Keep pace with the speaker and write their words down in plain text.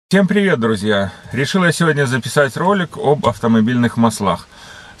Всем привет, друзья! Решил я сегодня записать ролик об автомобильных маслах.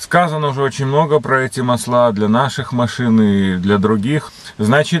 Сказано уже очень много про эти масла для наших машин и для других.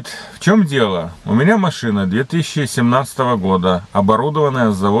 Значит, в чем дело? У меня машина 2017 года,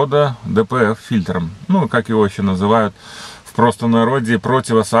 оборудованная с завода DPF фильтром. Ну, как его еще называют в простонародье,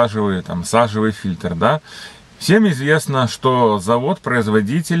 противосажевый, сажевый фильтр, да? Всем известно, что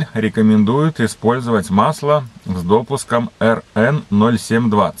завод-производитель рекомендует использовать масло с допуском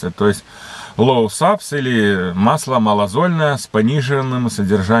RN0710, то есть low subs или масло малозольное с пониженным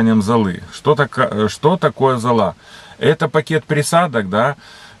содержанием золы. Что такое зола? Это пакет присадок, да?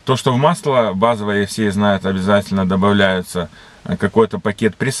 То, что в масло базовое, все знают, обязательно добавляются какой-то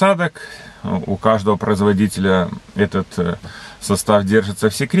пакет присадок. У каждого производителя этот состав держится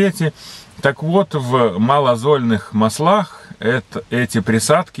в секрете. Так вот, в малозольных маслах эти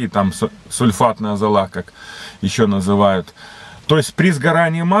присадки, там сульфатная зола, как еще называют, то есть при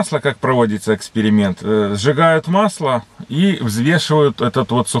сгорании масла, как проводится эксперимент, сжигают масло и взвешивают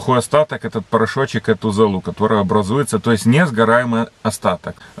этот вот сухой остаток, этот порошочек, эту золу, которая образуется, то есть несгораемый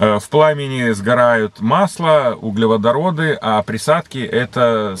остаток. В пламени сгорают масло, углеводороды, а присадки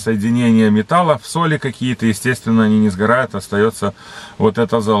это соединение металлов, соли какие-то, естественно, они не сгорают, остается вот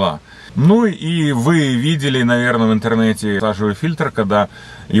эта зола. Ну и вы видели, наверное, в интернете сажевый фильтр, когда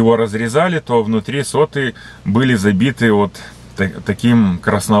его разрезали, то внутри соты были забиты вот таким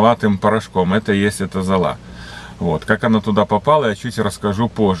красноватым порошком. Это и есть эта зола. Вот. Как она туда попала, я чуть расскажу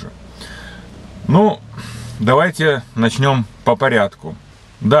позже. Ну, давайте начнем по порядку.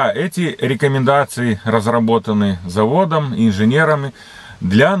 Да, эти рекомендации разработаны заводом, инженерами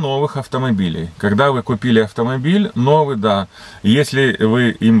для новых автомобилей. Когда вы купили автомобиль новый, да, если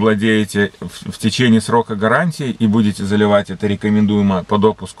вы им владеете в течение срока гарантии и будете заливать это рекомендуемо по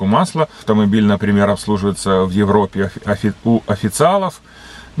допуску масла, автомобиль, например, обслуживается в Европе у официалов,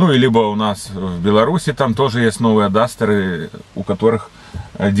 ну и либо у нас в Беларуси, там тоже есть новые дастеры, у которых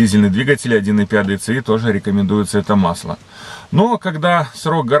дизельный двигатель 1.5 DCI, тоже рекомендуется это масло. Но когда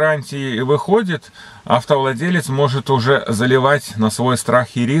срок гарантии выходит, автовладелец может уже заливать на свой страх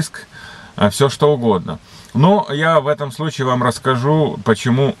и риск все что угодно. Но я в этом случае вам расскажу,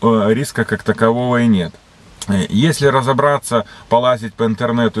 почему риска как такового и нет. Если разобраться, полазить по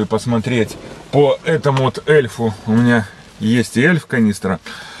интернету и посмотреть по этому вот эльфу, у меня есть и эльф канистра,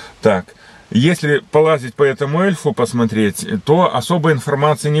 так. Если полазить по этому эльфу, посмотреть, то особой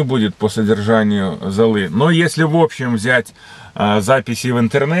информации не будет по содержанию золы. Но если в общем взять записи в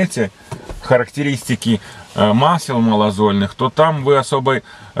интернете, характеристики масел малозольных, то там вы особой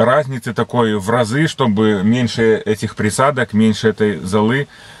разницы такой в разы, чтобы меньше этих присадок, меньше этой золы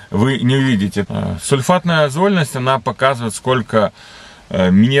вы не увидите. Сульфатная зольность, она показывает, сколько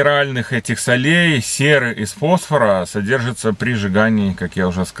минеральных этих солей, серы из фосфора содержится при сжигании, как я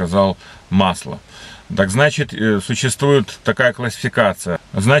уже сказал, масла. Так значит, существует такая классификация.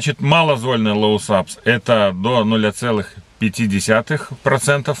 Значит, малозольный low subs это до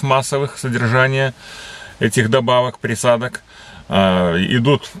 0,5% массовых содержания этих добавок, присадок.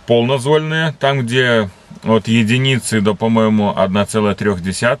 Идут полнозольные, там где от единицы до, по-моему,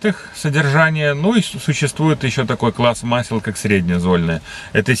 1,3 содержания. Ну и существует еще такой класс масел, как среднезольные.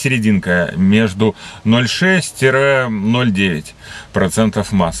 Это серединка между 0,6-0,9%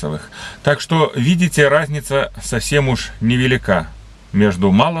 массовых. Так что, видите, разница совсем уж невелика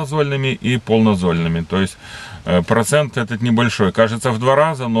между малозольными и полнозольными. То есть процент этот небольшой. Кажется в 2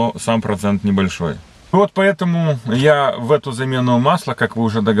 раза, но сам процент небольшой. Вот поэтому я в эту замену масла, как вы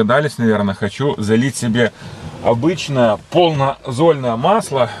уже догадались, наверное, хочу залить себе обычное полнозольное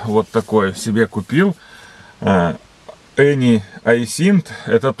масло. Вот такое себе купил. Eni iSint.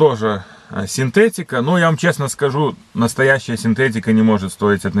 Это тоже синтетика. Но я вам честно скажу, настоящая синтетика не может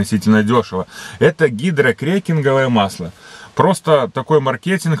стоить относительно дешево. Это гидрокрекинговое масло. Просто такой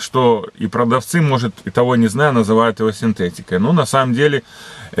маркетинг, что и продавцы, может, и того не зная, называют его синтетикой. Но на самом деле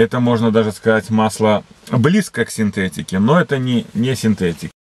это, можно даже сказать, масло близко к синтетике, но это не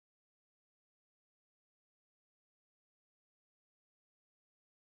синтетика.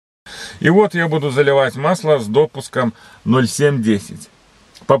 И вот я буду заливать масло с допуском 0710.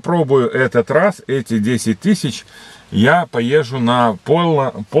 Попробую этот раз, эти 10 тысяч я поезжу на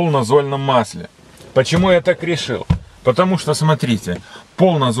полнозольном масле. Почему я так решил? Потому что, смотрите,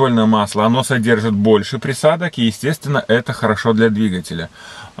 полнозольное масло, оно содержит больше присадок, и, естественно, это хорошо для двигателя.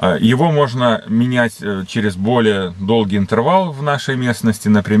 Его можно менять через более долгий интервал в нашей местности.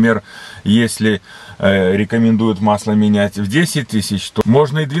 Например, если рекомендуют масло менять в 10 тысяч, то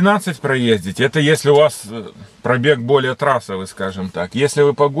можно и 12 проездить. Это если у вас пробег более трассовый, скажем так. Если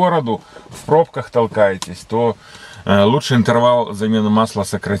вы по городу в пробках толкаетесь, то лучше интервал замены масла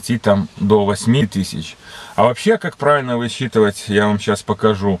сократить там до 8000. А вообще, как правильно высчитывать, я вам сейчас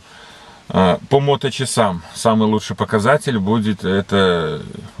покажу. По моточасам самый лучший показатель будет это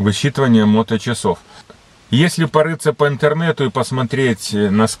высчитывание моточасов. Если порыться по интернету и посмотреть,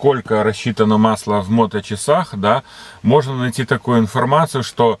 насколько рассчитано масло в моточасах, да, можно найти такую информацию,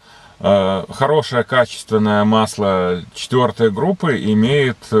 что хорошее качественное масло 4 группы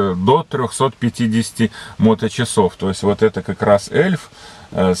имеет до 350 моточасов. То есть вот это как раз эльф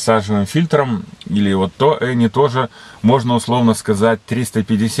с сажевым фильтром, или вот то Эни тоже можно условно сказать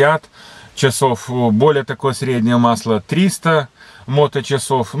 350 часов. Более такое среднее масло 300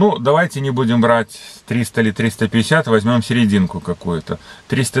 моточасов. Ну, давайте не будем брать 300 или 350, возьмем серединку какую-то,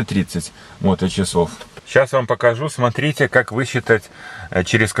 330 моточасов. Сейчас вам покажу, смотрите, как высчитать,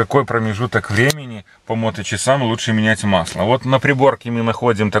 через какой промежуток времени по моточасам лучше менять масло. Вот на приборке мы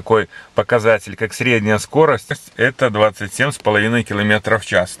находим такой показатель, как средняя скорость, это 27,5 км в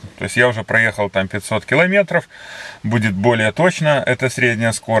час. То есть я уже проехал там 500 километров, будет более точно, это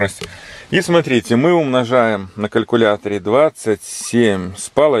средняя скорость. И смотрите, мы умножаем на калькуляторе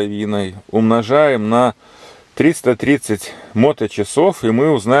 27,5, умножаем на 330 моточасов, и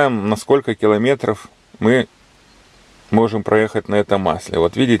мы узнаем, на сколько километров мы можем проехать на этом масле.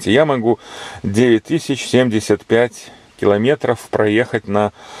 Вот видите, я могу 9075 километров проехать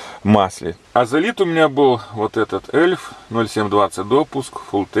на масле. А залит у меня был вот этот эльф 0710 допуск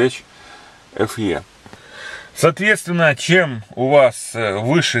Full Tech FE. Соответственно, чем у вас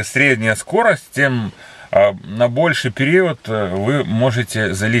выше средняя скорость, тем на больший период вы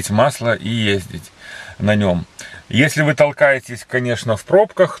можете залить масло и ездить на нем. Если вы толкаетесь, конечно, в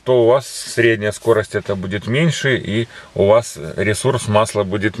пробках, то у вас средняя скорость это будет меньше, и у вас ресурс масла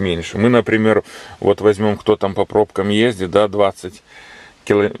будет меньше. Мы, например, вот возьмем, кто там по пробкам ездит, да, 20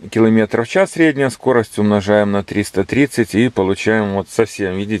 километров в час средняя скорость, умножаем на 330 и получаем вот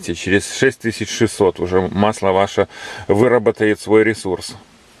совсем, видите, через 6600 уже масло ваше выработает свой ресурс.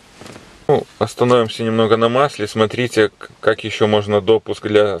 Ну, остановимся немного на масле. Смотрите, как еще можно допуск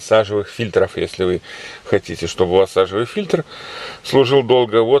для сажевых фильтров, если вы хотите, чтобы у вас сажевый фильтр служил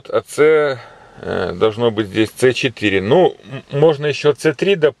долго. Вот АЦ должно быть здесь С4. Ну, можно еще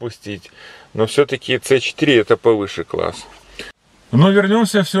С3 допустить, но все-таки С4 это повыше класс. Но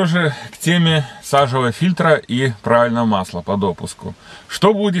вернемся все же к теме сажевого фильтра и правильного масла по допуску.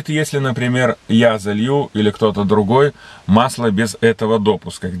 Что будет, если, например, я залью или кто-то другой масло без этого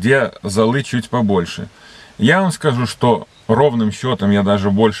допуска, где золы чуть побольше? Я вам скажу, что ровным счетом, я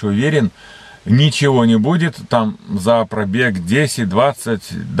даже больше уверен, ничего не будет. Там за пробег 10,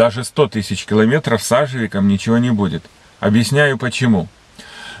 20, даже 100 тысяч километров сажевиком ничего не будет. Объясняю почему.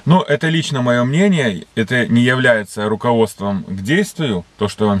 Ну, это лично мое мнение, это не является руководством к действию, то,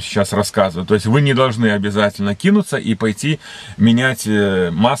 что я вам сейчас рассказываю. То есть вы не должны обязательно кинуться и пойти менять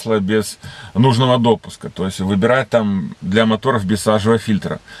масло без нужного допуска. То есть выбирать там для моторов без сажевого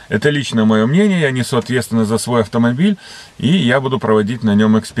фильтра. Это лично мое мнение, я несу ответственность за свой автомобиль, и я буду проводить на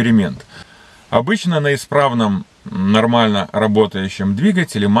нем эксперимент. Обычно на исправном, нормально работающем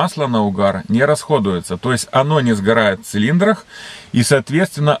двигателе масло на угар не расходуется. То есть оно не сгорает в цилиндрах и,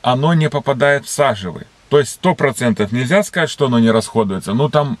 соответственно, оно не попадает в сажевый. То есть 100% нельзя сказать, что оно не расходуется. Ну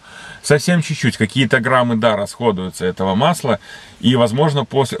там совсем чуть-чуть, какие-то граммы, да, расходуются этого масла. И, возможно,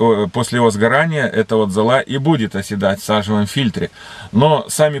 после его сгорания эта вот зола и будет оседать в сажевом фильтре. Но,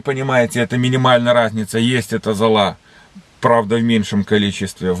 сами понимаете, это минимальная разница. Есть эта зола, правда, в меньшем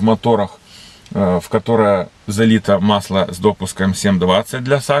количестве в моторах, в которое залито масло с допуском 720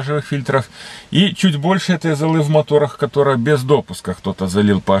 для сажевых фильтров, и чуть больше этой золы в моторах, которая без допуска кто-то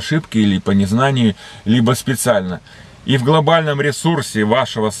залил по ошибке или по незнанию, либо специально. И в глобальном ресурсе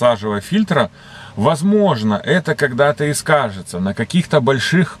вашего сажевого фильтра, возможно, это когда-то и скажется на каких-то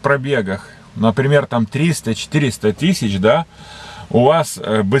больших пробегах, например, там 300-400 тысяч, да, у вас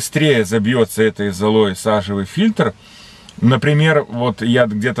быстрее забьется этой золой сажевый фильтр. Например, вот я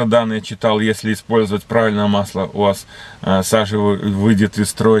где-то данные читал, если использовать правильное масло, у вас сажевый выйдет из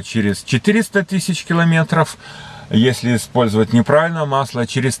строя через 400 тысяч километров, если использовать неправильное масло,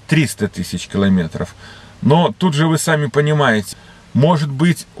 через 300 тысяч километров. Но тут же вы сами понимаете, может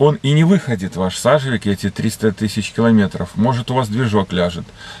быть, он и не выходит, ваш сажевик, эти 300 тысяч километров. Может, у вас движок ляжет,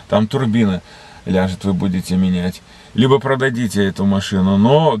 там турбина ляжет, вы будете менять. Либо продадите эту машину.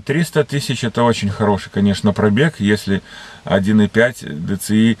 Но 300 тысяч это очень хороший, конечно, пробег, если 1,5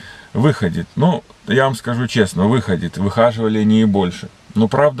 DCI выходит. Ну, я вам скажу честно, выходит. Выхаживали не и больше. Но,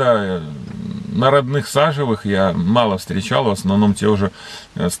 правда, на родных сажевых я мало встречал, в основном те уже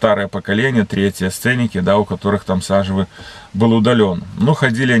старое поколение, третье Cценики, да, у которых там сажевый был удален. Ну,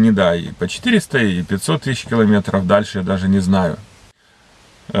 ходили они, да, и по 400, и 500 тысяч километров, дальше я даже не знаю.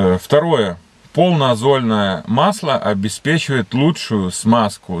 Второе. Полноазольное масло обеспечивает лучшую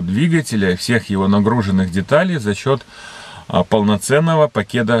смазку двигателя и всех его нагруженных деталей за счет полноценного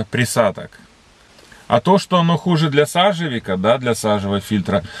пакета присадок. А то, что оно хуже для сажевика, да, для сажевого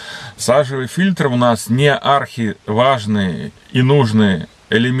фильтра, сажевый фильтр у нас не архиважный и нужный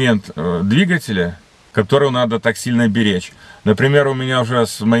элемент двигателя, который надо так сильно беречь. Например, у меня уже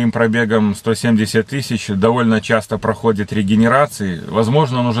с моим пробегом 170 тысяч довольно часто проходит регенерации.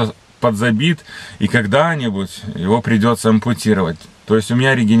 Возможно, он уже подзабит, и когда-нибудь его придется ампутировать. То есть у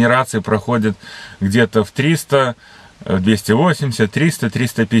меня регенерации проходят где-то в 300, 280, 300,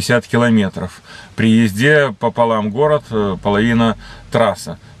 350 километров. При езде пополам город, половина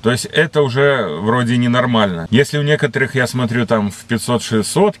трасса. То есть это уже вроде ненормально. Если у некоторых, я смотрю, там в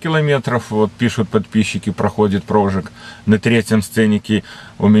 500-600 километров, вот пишут подписчики, проходит прожиг на третьем Cценике,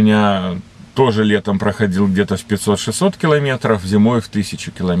 у меня тоже летом проходил где-то в 500-600 километров, зимой в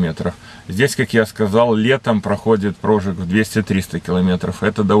 1000 километров. Здесь, как я сказал, летом проходит прожиг в 200-300 километров.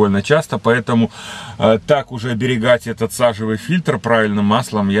 Это довольно часто, поэтому так уже оберегать этот сажевый фильтр правильным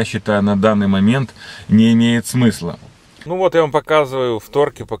маслом, я считаю, на данный момент не имеет смысла. Ну вот я вам показываю в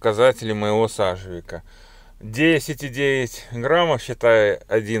торке показатели моего сажевика. 10,9 граммов, считай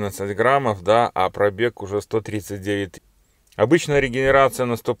 11 граммов, да, а пробег уже 139. Обычно регенерация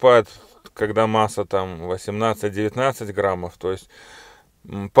наступает, когда масса там 18-19 граммов, то есть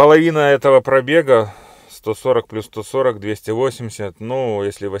половина этого пробега 140 плюс 140, 280, ну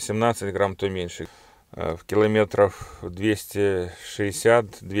если 18 грамм, то меньше. В километров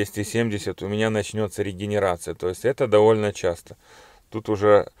 260-270 у меня начнется регенерация, то есть это довольно часто. Тут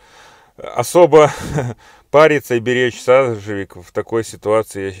уже особо париться и беречь сажевик в такой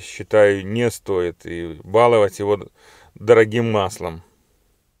ситуации, я считаю, не стоит, и баловать его дорогим маслом.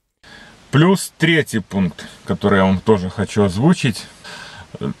 Плюс третий пункт, который я вам тоже хочу озвучить.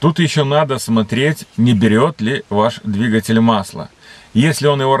 Тут еще надо смотреть, не берет ли ваш двигатель масло. Если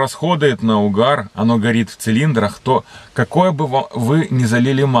он его расходует на угар, оно горит в цилиндрах, то какое бы вы ни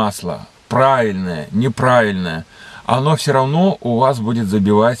залили масло, правильное, неправильное, оно все равно у вас будет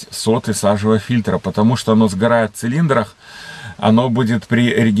забивать соты сажевого фильтра, потому что оно сгорает в цилиндрах, оно будет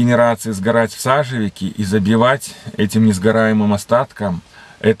при регенерации сгорать в сажевике и забивать этим несгораемым остатком,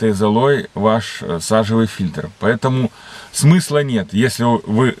 этой золой, ваш сажевый фильтр. Поэтому смысла нет. Если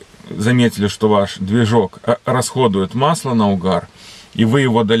вы заметили, что ваш движок расходует масло на угар, и вы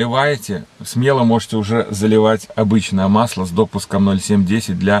его доливаете, смело можете уже заливать обычное масло с допуском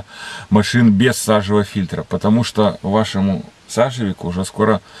 0,710 для машин без сажевого фильтра, потому что вашему сажевику уже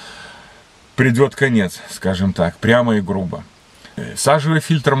скоро придет конец, скажем так, прямо и грубо. Сажевый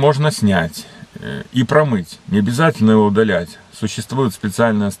фильтр можно снять и промыть, не обязательно его удалять. Существуют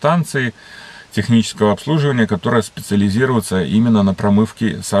специальные станции технического обслуживания, которые специализируются именно на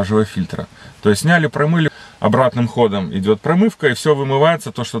промывке сажевого фильтра. То есть сняли, промыли, обратным ходом идет промывка, и все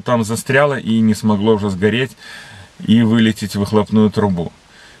вымывается, то, что там застряло и не смогло уже сгореть и вылететь в выхлопную трубу.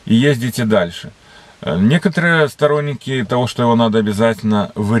 И ездите дальше. Некоторые сторонники того, что его надо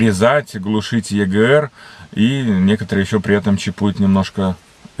обязательно вырезать, глушить ЕГР, и некоторые еще при этом чипуют немножко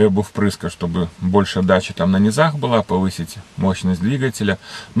эбу впрыска, чтобы больше отдачи там на низах была, повысить мощность двигателя.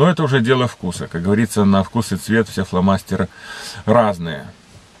 Но это уже дело вкуса. Как говорится, на вкус и цвет все фломастеры разные.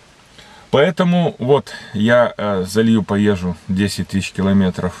 Поэтому вот я залью, поезжу 10 тысяч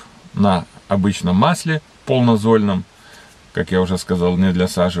километров на обычном масле полнозольном, как я уже сказал, не для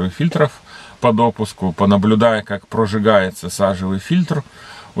сажевых фильтров, по допуску, понаблюдая, как прожигается сажевый фильтр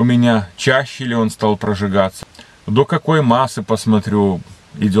у меня, чаще ли он стал прожигаться, до какой массы посмотрю,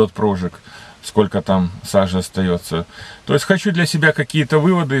 идет прожиг, сколько там сажи остается. То есть хочу для себя какие-то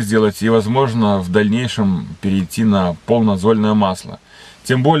выводы сделать и, возможно, в дальнейшем перейти на полнозольное масло.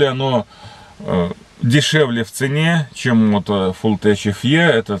 Тем более оно дешевле в цене, чем вот Full Tech FE,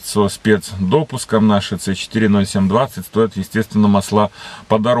 этот со спецдопуском наши C40710 стоят, естественно, масла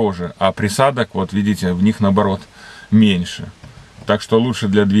подороже, а присадок, вот видите, в них наоборот меньше. Так что лучше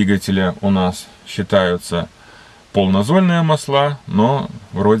для двигателя у нас считаются полнозольные масла, но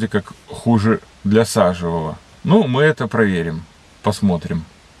вроде как хуже для сажевого. Ну, мы это проверим, посмотрим.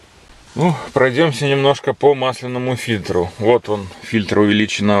 Ну, пройдемся немножко по масляному фильтру. Вот он, фильтр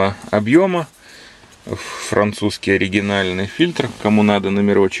увеличенного объема. Французский оригинальный фильтр. Кому надо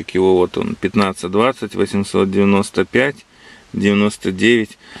номерочек его, вот он, 1520 895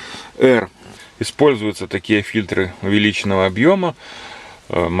 99 R. Используются такие фильтры увеличенного объема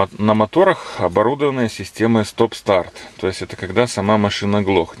на моторах оборудованная системой стоп-старт. То есть это когда сама машина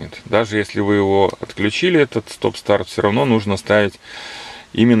глохнет. Даже если вы его отключили, этот стоп-старт, все равно нужно ставить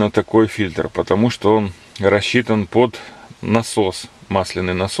именно такой фильтр, потому что он рассчитан под насос,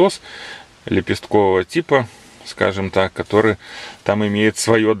 масляный насос лепесткового типа, скажем так, который там имеет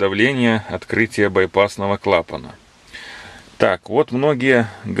свое давление открытия байпасного клапана. Так, вот многие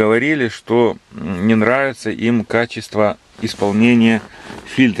говорили, что не нравится им качество исполнения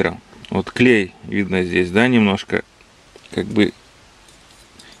фильтра. Вот клей, видно здесь, да, немножко как бы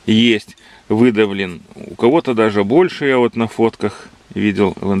есть выдавлен. У кого-то даже больше, я вот на фотках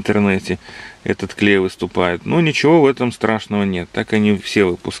видел в интернете, этот клей выступает. Но ничего в этом страшного нет, так они все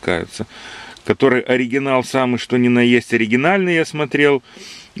выпускаются. Который оригинал самый, что ни на есть оригинальный, я смотрел,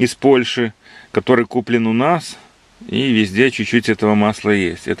 из Польши, который куплен у нас, и везде чуть-чуть этого масла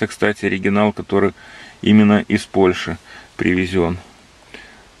есть. Это, кстати, оригинал, который именно из Польши привезен.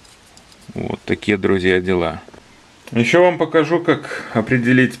 Вот такие, друзья, дела. Еще вам покажу, как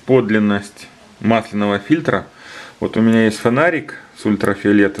определить подлинность масляного фильтра. Вот у меня есть фонарик с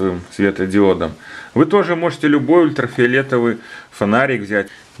ультрафиолетовым светодиодом. Вы тоже можете любой ультрафиолетовый фонарик взять.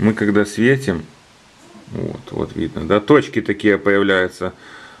 Мы когда светим, вот видно, да, точки такие появляются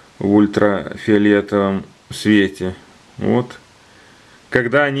в ультрафиолетовом свете. Вот.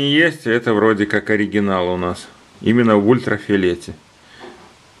 Когда они есть, это вроде как оригинал у нас. Именно в ультрафиолете.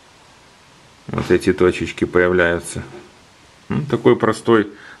 Вот эти точечки появляются. Такой простой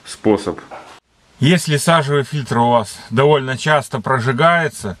способ. Если сажевый фильтр у вас довольно часто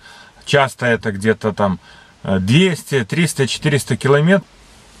прожигается, часто это где-то там 200, 300, 400 километров,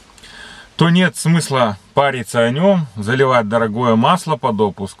 то нет смысла париться о нем, заливать дорогое масло по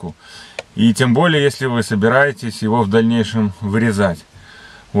допуску. И тем более, если вы собираетесь его в дальнейшем вырезать.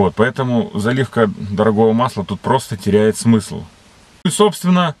 Вот, поэтому заливка дорогого масла тут просто теряет смысл. И,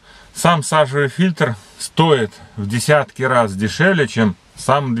 собственно, сам сажевый фильтр стоит в десятки раз дешевле, чем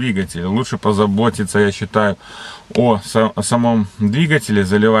сам двигатель. Лучше позаботиться, я считаю, о самом двигателе,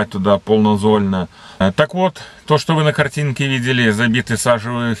 заливать туда полнозольно. Так вот, то, что вы на картинке видели, забитый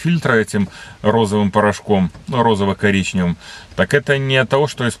сажевый фильтр этим розовым порошком, ну, розово-коричневым, так это не от того,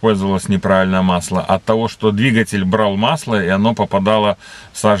 что использовалось неправильное масло, а от того, что двигатель брал масло, и оно попадало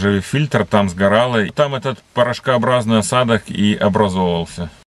в сажевый фильтр, там сгорало, и там этот порошкообразный осадок и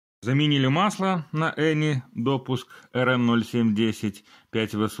образовывался. Заменили масло на Эни, допуск RN0710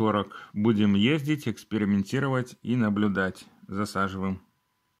 5В40. Будем ездить, экспериментировать и наблюдать за сажевым.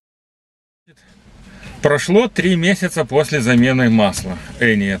 Прошло 3 месяца после замены масла.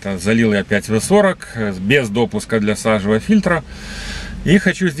 Эни это залил я 5В40 без допуска для сажевого фильтра. И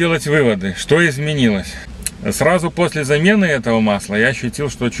хочу сделать выводы, что изменилось. Сразу после замены этого масла я ощутил,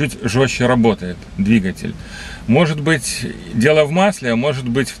 что чуть жестче работает двигатель. Может быть, дело в масле, а может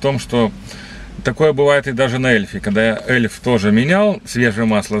быть в том, что такое бывает и даже на эльфе. Когда я эльф тоже менял, свежее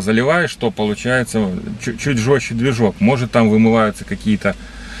масло заливаешь, что получается чуть жестче движок. Может, там вымываются какие-то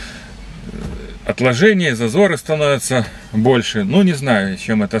отложения, зазоры становятся больше. Ну, не знаю, с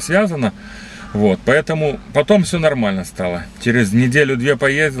чем это связано. Вот, поэтому потом все нормально стало. Через неделю-две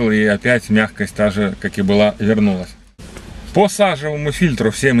поездил, и опять мягкость та же, как и была, вернулась. По сажевому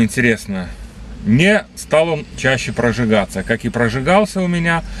фильтру всем интересно. Не стал он чаще прожигаться. Как и прожигался у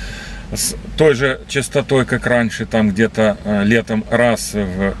меня с той же частотой, как раньше, там где-то летом раз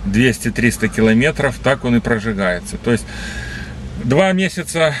в 200-300 километров, так он и прожигается. То есть 2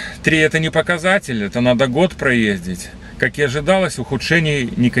 месяца, 3 это не показатель, это надо год проездить. Как и ожидалось,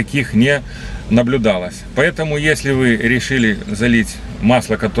 ухудшений никаких не наблюдалось. Поэтому, если вы решили залить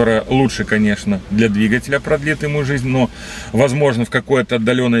масло, которое лучше, конечно, для двигателя продлит ему жизнь, но, возможно, в какой-то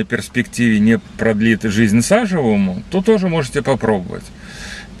отдаленной перспективе не продлит жизнь сажевому, то тоже можете попробовать.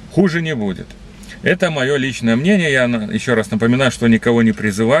 Хуже не будет. Это мое личное мнение. Я еще раз напоминаю, что никого не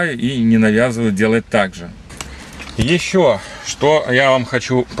призываю и не навязываю делать так же. Еще, что я вам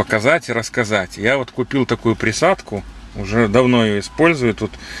хочу показать и рассказать. Я вот купил такую присадку. Уже давно ее использую,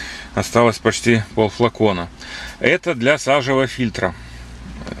 тут осталось почти полфлакона. Это для сажевого фильтра.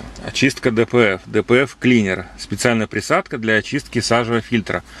 Очистка DPF клинер. Специальная присадка для очистки сажевого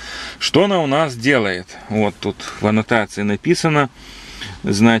фильтра. Что она у нас делает? Вот тут в аннотации написано.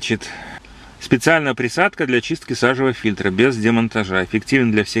 Значит, специальная присадка для очистки сажевого фильтра без демонтажа.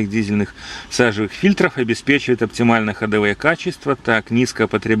 Эффективен для всех дизельных сажевых фильтров, обеспечивает оптимальное ходовое качество, так низкое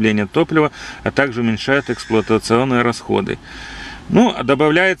потребление топлива, а также уменьшает эксплуатационные расходы. Ну,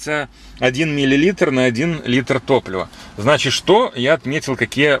 добавляется 1 мл на 1 литр топлива. Значит, что я отметил,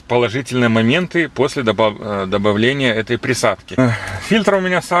 какие положительные моменты после добавления этой присадки. Фильтр у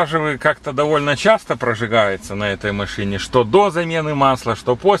меня сажевый как-то довольно часто прожигается на этой машине, что до замены масла,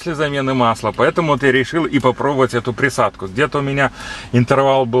 что после замены масла. Поэтому вот я решил и попробовать эту присадку. Где-то у меня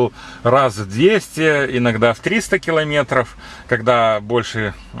интервал был раз в 200, иногда в 300 километров, когда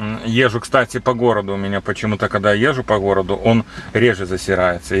больше езжу, кстати, по городу. У меня почему-то, когда я езжу по городу, он реже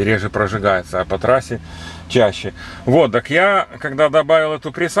засирается и реже прожигается, а по трассе чаще. Вот, так я, когда добавил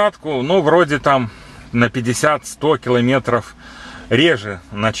эту присадку, ну, вроде там на 50-100 километров реже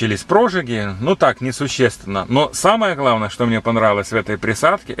начались прожиги, ну так, несущественно. Но самое главное, что мне понравилось в этой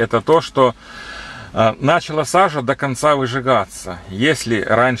присадке, это то, что начала сажа до конца выжигаться. Если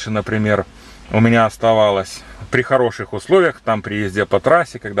раньше, например, у меня оставалось при хороших условиях, там при езде по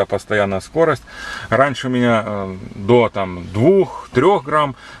трассе, когда постоянная скорость, раньше у меня до 2-3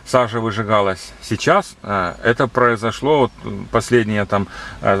 грамм сажа выжигалась. Сейчас это произошло, вот последнее я там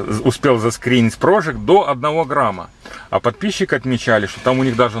успел заскринить прожиг до 1 грамма. А подписчики отмечали, что там у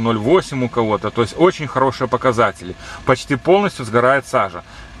них даже 0,8 у кого-то, то есть очень хорошие показатели. Почти полностью сгорает сажа.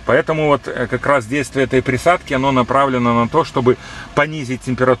 Поэтому вот как раз действие этой присадки, оно направлено на то, чтобы понизить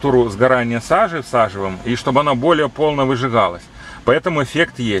температуру сгорания сажи в сажевом и чтобы она более полно выжигалась. Поэтому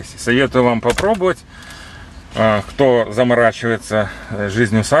эффект есть. Советую вам попробовать, кто заморачивается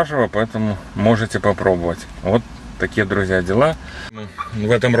жизнью сажевого, поэтому можете попробовать. Вот такие, друзья, дела. В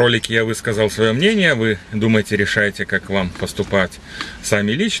этом ролике я высказал свое мнение. Вы думаете, решайте, как вам поступать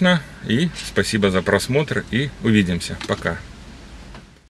сами лично. И спасибо за просмотр и увидимся. Пока.